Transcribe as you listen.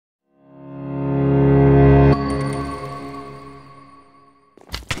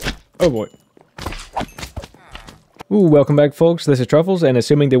Oh boy. Ooh, welcome back folks, this is Trufflez, and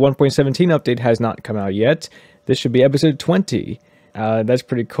assuming the 1.17 update has not come out yet, this should be episode 20. That's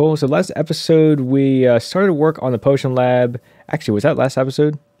pretty cool. So last episode we started work on the potion lab. Actually, was that last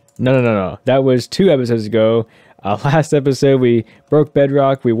episode? No. That was 2 episodes ago. Last episode we broke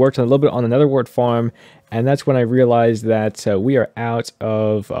bedrock, we worked a little bit on the nether wart farm, and that's when I realized that we are out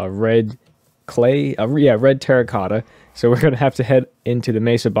of red clay, red terracotta. So we're going to have to head into the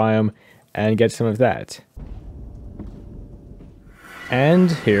mesa biome and get some of that. And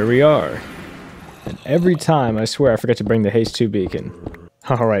here we are. And every time, I swear, I forget to bring the haste 2 beacon.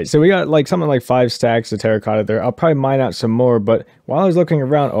 Alright, so we got like something like 5 stacks of terracotta there. I'll probably mine out some more, but while I was looking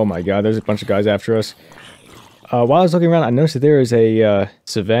around, oh my god, there's a bunch of guys after us. While I was looking around, I noticed that there is a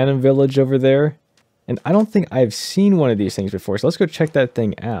savannah village over there. And I don't think I've seen one of these things before, so let's go check that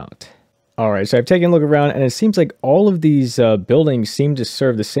thing out. Alright, so I've taken a look around, and it seems like all of these buildings seem to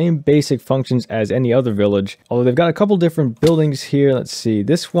serve the same basic functions as any other village. Although they've got a couple different buildings here. Let's see,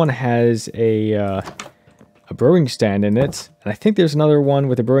 this one has a brewing stand in it. And I think there's another one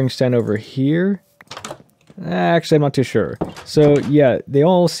with a brewing stand over here. Actually, I'm not too sure. So yeah, they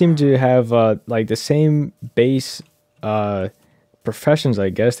all seem to have like the same base professions, I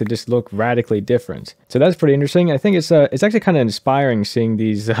guess. They just look radically different. So that's pretty interesting. I think it's actually kind of inspiring seeing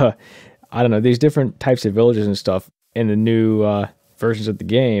these I don't know, these different types of villages and stuff in the new versions of the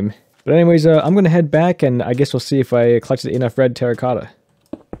game. But anyways, I'm going to head back, and I guess we'll see if I collected enough red terracotta.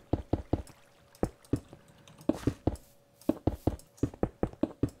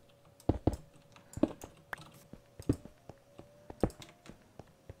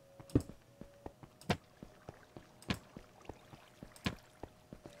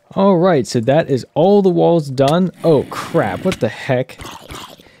 Alright, so that is all the walls done. Oh crap, what the heck?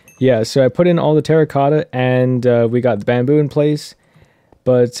 Yeah, so I put in all the terracotta, and we got the bamboo in place.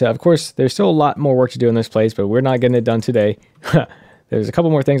 But, of course, there's still a lot more work to do in this place, but we're not getting it done today. There's a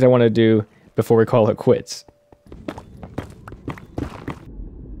couple more things I want to do before we call it quits.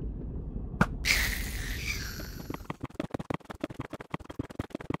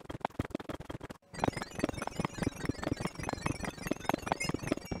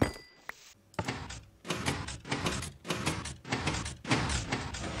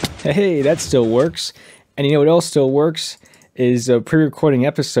 Hey, that still works. And you know what else still works? Is pre-recording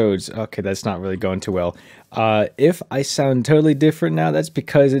episodes. Okay, that's not really going too well. If I sound totally different now, that's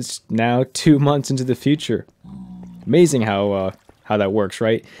because it's now 2 months into the future. Amazing how that works,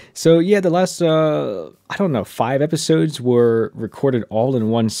 right? So yeah, the last, I don't know, 5 episodes were recorded all in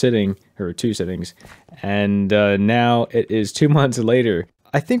one sitting, or 2 sittings. And now it is 2 months later.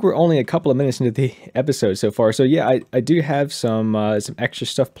 I think we're only a couple of minutes into the episode so far, so yeah, I do have some extra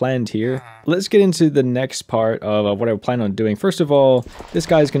stuff planned here. Let's get into the next part of what I plan on doing. First of all, this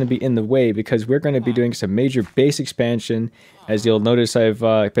guy's going to be in the way because we're going to be doing some major base expansion. As you'll notice, I've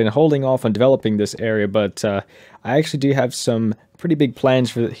been holding off on developing this area, but I actually do have some pretty big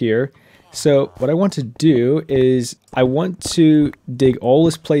plans for here. So what I want to do is I want to dig all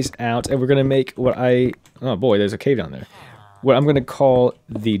this place out, and we're going to make what oh boy, there's a cave down there. What I'm going to call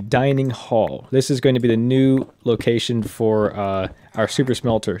the dining hall. This is going to be the new location for our super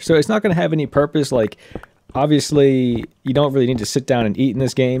smelter. So it's not going to have any purpose. Like, obviously, you don't really need to sit down and eat in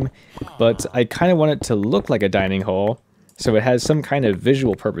this game, but I kind of want it to look like a dining hall, so it has some kind of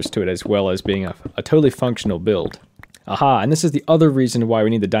visual purpose to it as well as being a totally functional build. Aha, and this is the other reason why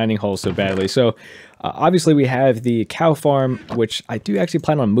we need the dining hall so badly. So obviously we have the cow farm, which I do actually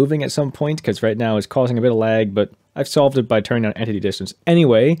plan on moving at some point, because right now it's causing a bit of lag, but I've solved it by turning on entity distance.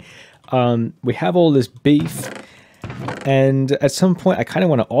 Anyway, we have all this beef, and at some point I kind of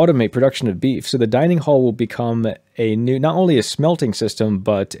want to automate production of beef. So the dining hall will become a new, not only a smelting system,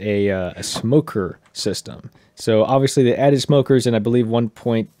 but a smoker system. So obviously they added smokers in, I believe,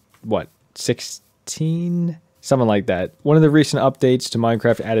 1.16? Something like that. One of the recent updates to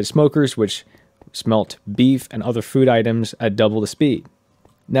Minecraft added smokers, which smelt beef and other food items at double the speed.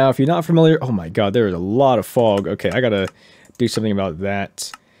 Now, if you're not familiar, oh my god, there is a lot of fog. Okay, I gotta do something about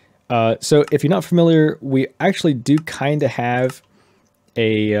that. So if you're not familiar, we actually do kind of have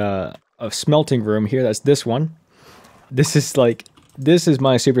a smelting room here. That's this one. This is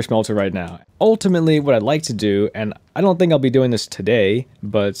my super smelter right now. Ultimately, what I'd like to do, and I don't think I'll be doing this today,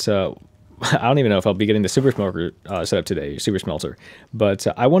 but I don't even know if I'll be getting the super smelter set up today, super smelter. But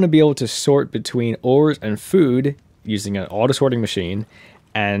I want to be able to sort between ores and food using an auto sorting machine,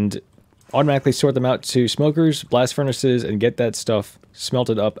 and automatically sort them out to smokers, blast furnaces, and get that stuff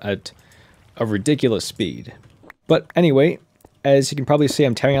smelted up at a ridiculous speed. But anyway, as you can probably see,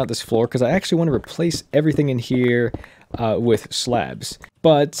 I'm tearing out this floor because I actually want to replace everything in here with slabs.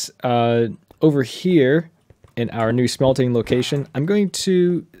 But over here in our new smelting location, I'm going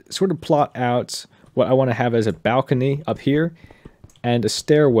to sort of plot out what I want to have as a balcony up here and a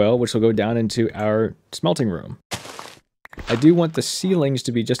stairwell which will go down into our smelting room. I do want the ceilings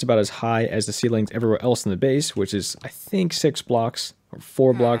to be just about as high as the ceilings everywhere else in the base, which is I think 6 blocks or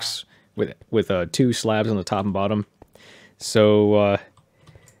 4 blocks with 2 slabs on the top and bottom. So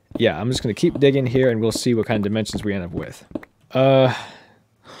yeah, I'm just going to keep digging here and we'll see what kind of dimensions we end up with.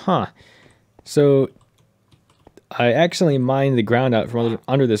 So I accidentally mined the ground out from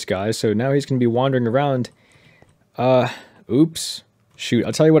under this guy, so now he's going to be wandering around. Oops. Shoot,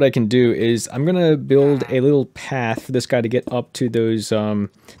 I'll tell you what I can do is I'm going to build a little path for this guy to get up to those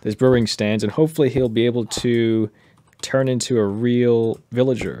brewing stands, and hopefully he'll be able to turn into a real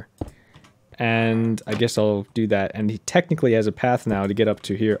villager. And I guess I'll do that. And he technically has a path now to get up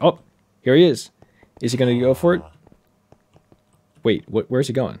to here. Oh, here he is. Is he going to go for it? Wait, where's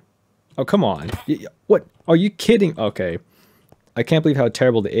he going? Oh, come on. What? Are you kidding? Okay. I can't believe how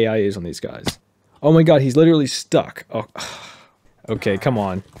terrible the AI is on these guys. Oh my god, he's literally stuck. Oh. Okay, come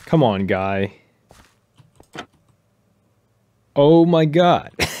on. Come on, guy. Oh my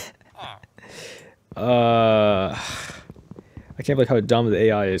god. I can't believe how dumb the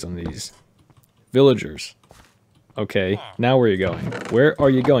AI is on these villagers. Okay, now where are you going? Where are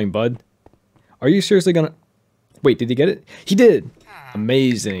you going, bud? Are you seriously gonna... Wait, did he get it? He did!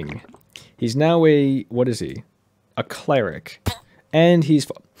 Amazing. He's now a... What is he? A cleric. And he's...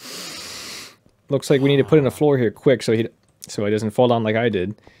 Looks like we need to put in a floor here quick so he doesn't fall down like I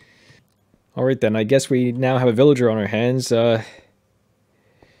did. Alright then, I guess we now have a villager on our hands. Okay.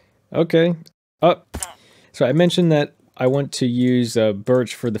 So I mentioned that I want to use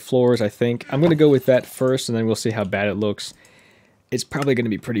birch for the floors, I think. I'm going to go with that first, and then we'll see how bad it looks. It's probably going to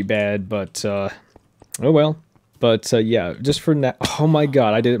be pretty bad, but oh well. But yeah, just for now... Oh my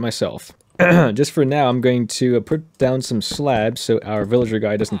god, I did it myself. Just for now, I'm going to put down some slabs so our villager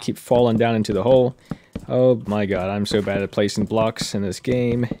guy doesn't keep falling down into the hole. Oh my god, I'm so bad at placing blocks in this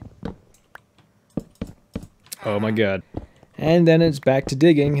game. Oh my god. And then it's back to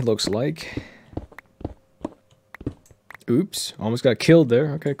digging, it looks like. Oops, almost got killed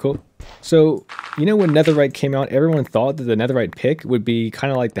there. Okay, cool. So, you know when netherite came out, everyone thought that the netherite pick would be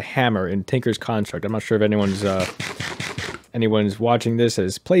kind of like the hammer in Tinker's Construct. I'm not sure if anyone's watching this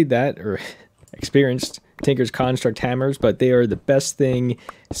has played that or experienced Tinker's Construct hammers, but they are the best thing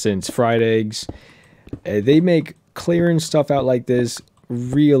since fried eggs. They make clearing stuff out like this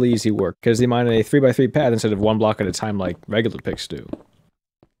real easy work because they mine a 3x3 path instead of 1 block at a time like regular picks do.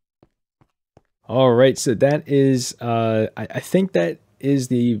 Alright, so that is, I think that is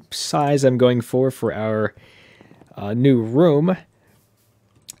the size I'm going for our new room.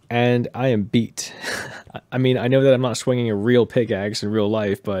 And I am beat. I mean, I know that I'm not swinging a real pickaxe in real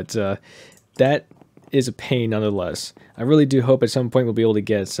life, but that is a pain nonetheless. I really do hope at some point we'll be able to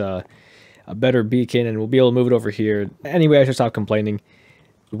get a better beacon and we'll be able to move it over here. Anyway, I should stop complaining.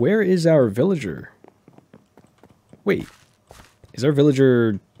 Where is our villager? Wait, is our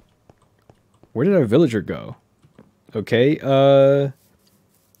villager... Where did our villager go? Okay, our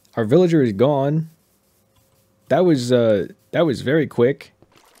villager is gone. That was very quick.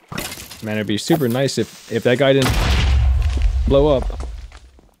 Man, it'd be super nice if that guy didn't blow up.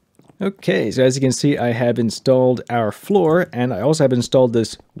 Okay, so as you can see, I have installed our floor, and I also have installed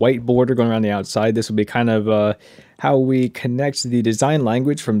this white border going around the outside. This will be kind of how we connect the design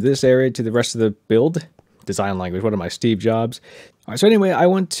language from this area to the rest of the build. Design language, what am I, Steve Jobs? All right, so anyway, I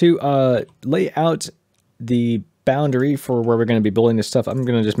want to lay out the boundary for where we're going to be building this stuff. I'm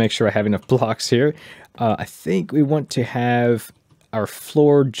going to just make sure I have enough blocks here. I think we want to have our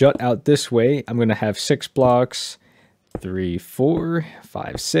floor jut out this way. I'm going to have 6 blocks, 3, 4,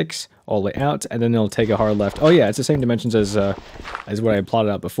 5, 6, all the way out, and then it'll take a hard left. Oh yeah, it's the same dimensions as what I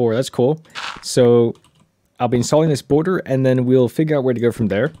plotted out before. That's cool. So I'll be installing this border, and then we'll figure out where to go from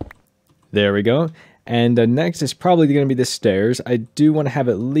there. There we go. And next is probably going to be the stairs. I do want to have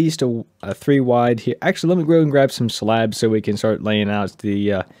at least a 3 wide here. Actually, let me go and grab some slabs so we can start laying out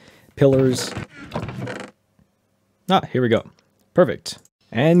the pillars. Ah, here we go. Perfect.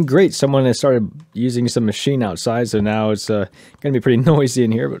 And great, someone has started using some machine outside, so now it's going to be pretty noisy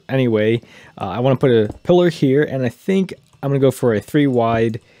in here. But anyway, I want to put a pillar here, and I think I'm going to go for a 3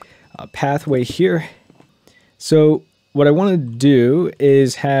 wide pathway here. So what I want to do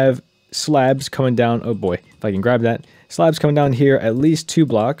is have slabs coming down. Oh boy, if I can grab that. Slabs coming down here at least 2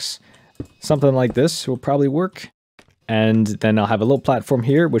 blocks. Something like this will probably work. And then I'll have a little platform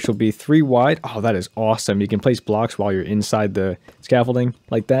here, which will be 3 wide. Oh, that is awesome. You can place blocks while you're inside the scaffolding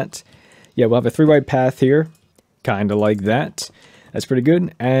like that. Yeah, we'll have a 3 wide path here. Kind of like that. That's pretty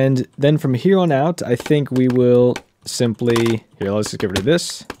good. And then from here on out, I think we will simply... Here, let's just get rid of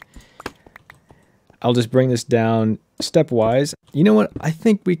this. I'll just bring this down stepwise. You know what? I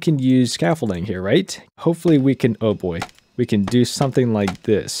think we can use scaffolding here, right? Hopefully we can... Oh boy. We can do something like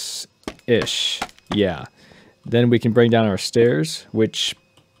this-ish. Yeah. Then we can bring down our stairs, which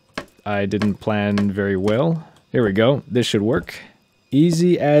I didn't plan very well. Here we go. This should work.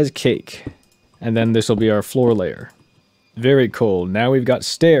 Easy as cake. And then this will be our floor layer. Very cool. Now we've got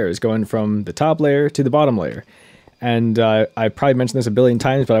stairs going from the top layer to the bottom layer. And I probably mentioned this a billion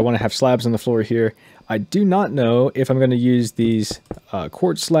times, but I want to have slabs on the floor here. I do not know if I'm going to use these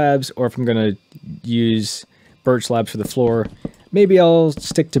quartz slabs or if I'm going to use birch slabs for the floor. Maybe I'll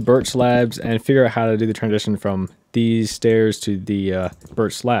stick to birch slabs and figure out how to do the transition from these stairs to the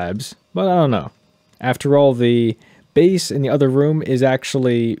birch slabs. But I don't know. After all, the base in the other room is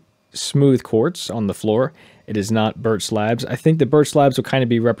actually smooth quartz on the floor. It is not birch slabs. I think the birch slabs will kind of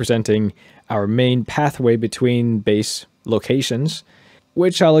be representing our main pathway between base locations,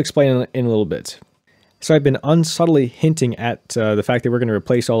 which I'll explain in a little bit. So I've been unsubtly hinting at the fact that we're going to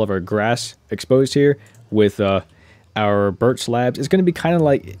replace all of our grass exposed here with our birch slabs. It's going to be kind of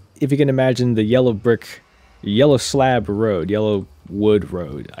like, if you can imagine, the yellow slab road, yellow wood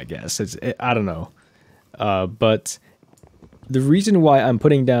road, I guess. I don't know. But the reason why I'm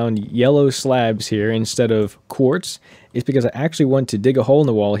putting down yellow slabs here instead of quartz is because I actually want to dig a hole in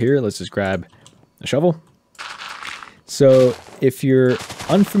the wall here. Let's just grab a shovel. So if you're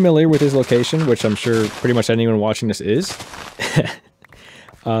unfamiliar with this location, which I'm sure pretty much anyone watching this is,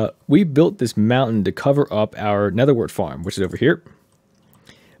 we built this mountain to cover up our nether wart farm, which is over here.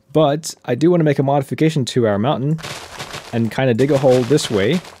 But I do want to make a modification to our mountain and kind of dig a hole this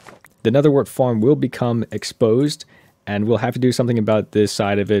way. The nether wart farm will become exposed, and we'll have to do something about this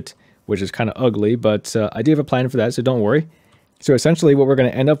side of it, which is kind of ugly, but I do have a plan for that, so don't worry. So essentially what we're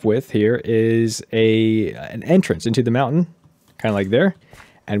going to end up with here is an entrance into the mountain, kind of like there,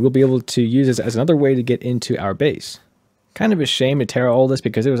 and we'll be able to use this as another way to get into our base. Kind of a shame to tear all this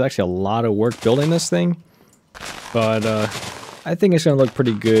because it was actually a lot of work building this thing, but I think it's going to look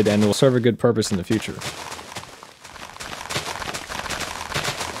pretty good and will serve a good purpose in the future.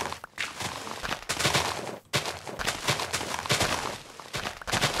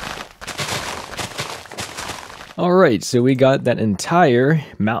 Alright, so we got that entire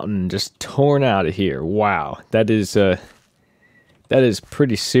mountain just torn out of here. Wow, that is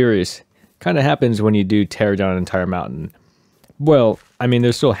pretty serious. Kind of happens when you do tear down an entire mountain. Well, I mean,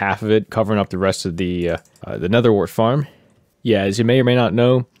 there's still half of it covering up the rest of the nether wart farm. Yeah, as you may or may not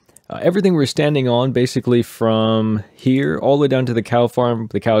know, everything we're standing on, basically from here all the way down to the cow farm.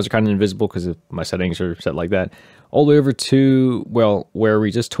 The cows are kind of invisible because my settings are set like that. All the way over to, well, where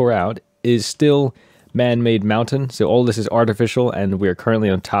we just tore out is still man-made mountain. So all this is artificial, and we're currently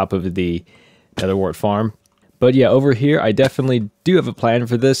on top of the nether wart farm. But yeah, over here, I definitely do have a plan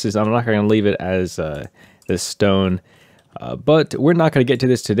for this. I'm not going to leave it as this stone. But we're not going to get to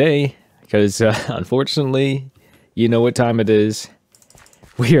this today because, unfortunately, you know what time it is.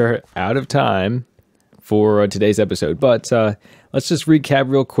 We are out of time for today's episode. But let's just recap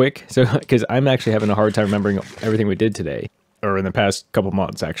real quick, because I'm actually having a hard time remembering everything we did today, or in the past couple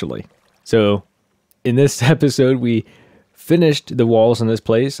months, actually. So in this episode, we finished the walls in this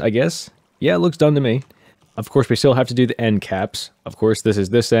place, I guess. Yeah, it looks done to me. Of course, we still have to do the end caps. Of course, this is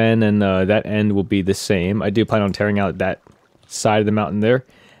this end, and that end will be the same. I do plan on tearing out that side of the mountain there,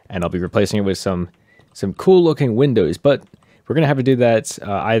 and I'll be replacing it with some cool-looking windows. But we're going to have to do that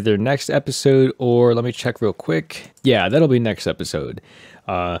either next episode, or let me check real quick. Yeah, that'll be next episode.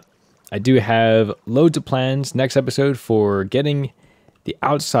 I do have loads of plans next episode for getting the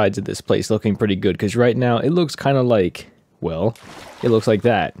outsides of this place looking pretty good, because right now it looks kind of like, well, it looks like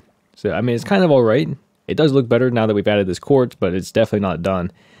that. So, I mean, it's kind of all right. It does look better now that we've added this quartz, but it's definitely not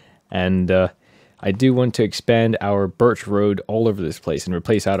done. And I do want to expand our birch road all over this place and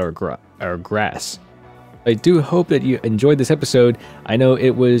replace out our grass. I do hope that you enjoyed this episode. I know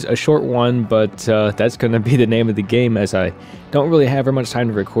it was a short one, but that's going to be the name of the game, as I don't really have very much time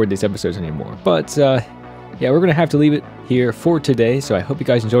to record these episodes anymore. But yeah, we're going to have to leave it here for today, so I hope you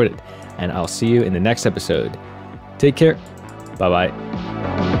guys enjoyed it, and I'll see you in the next episode. Take care. Bye-bye.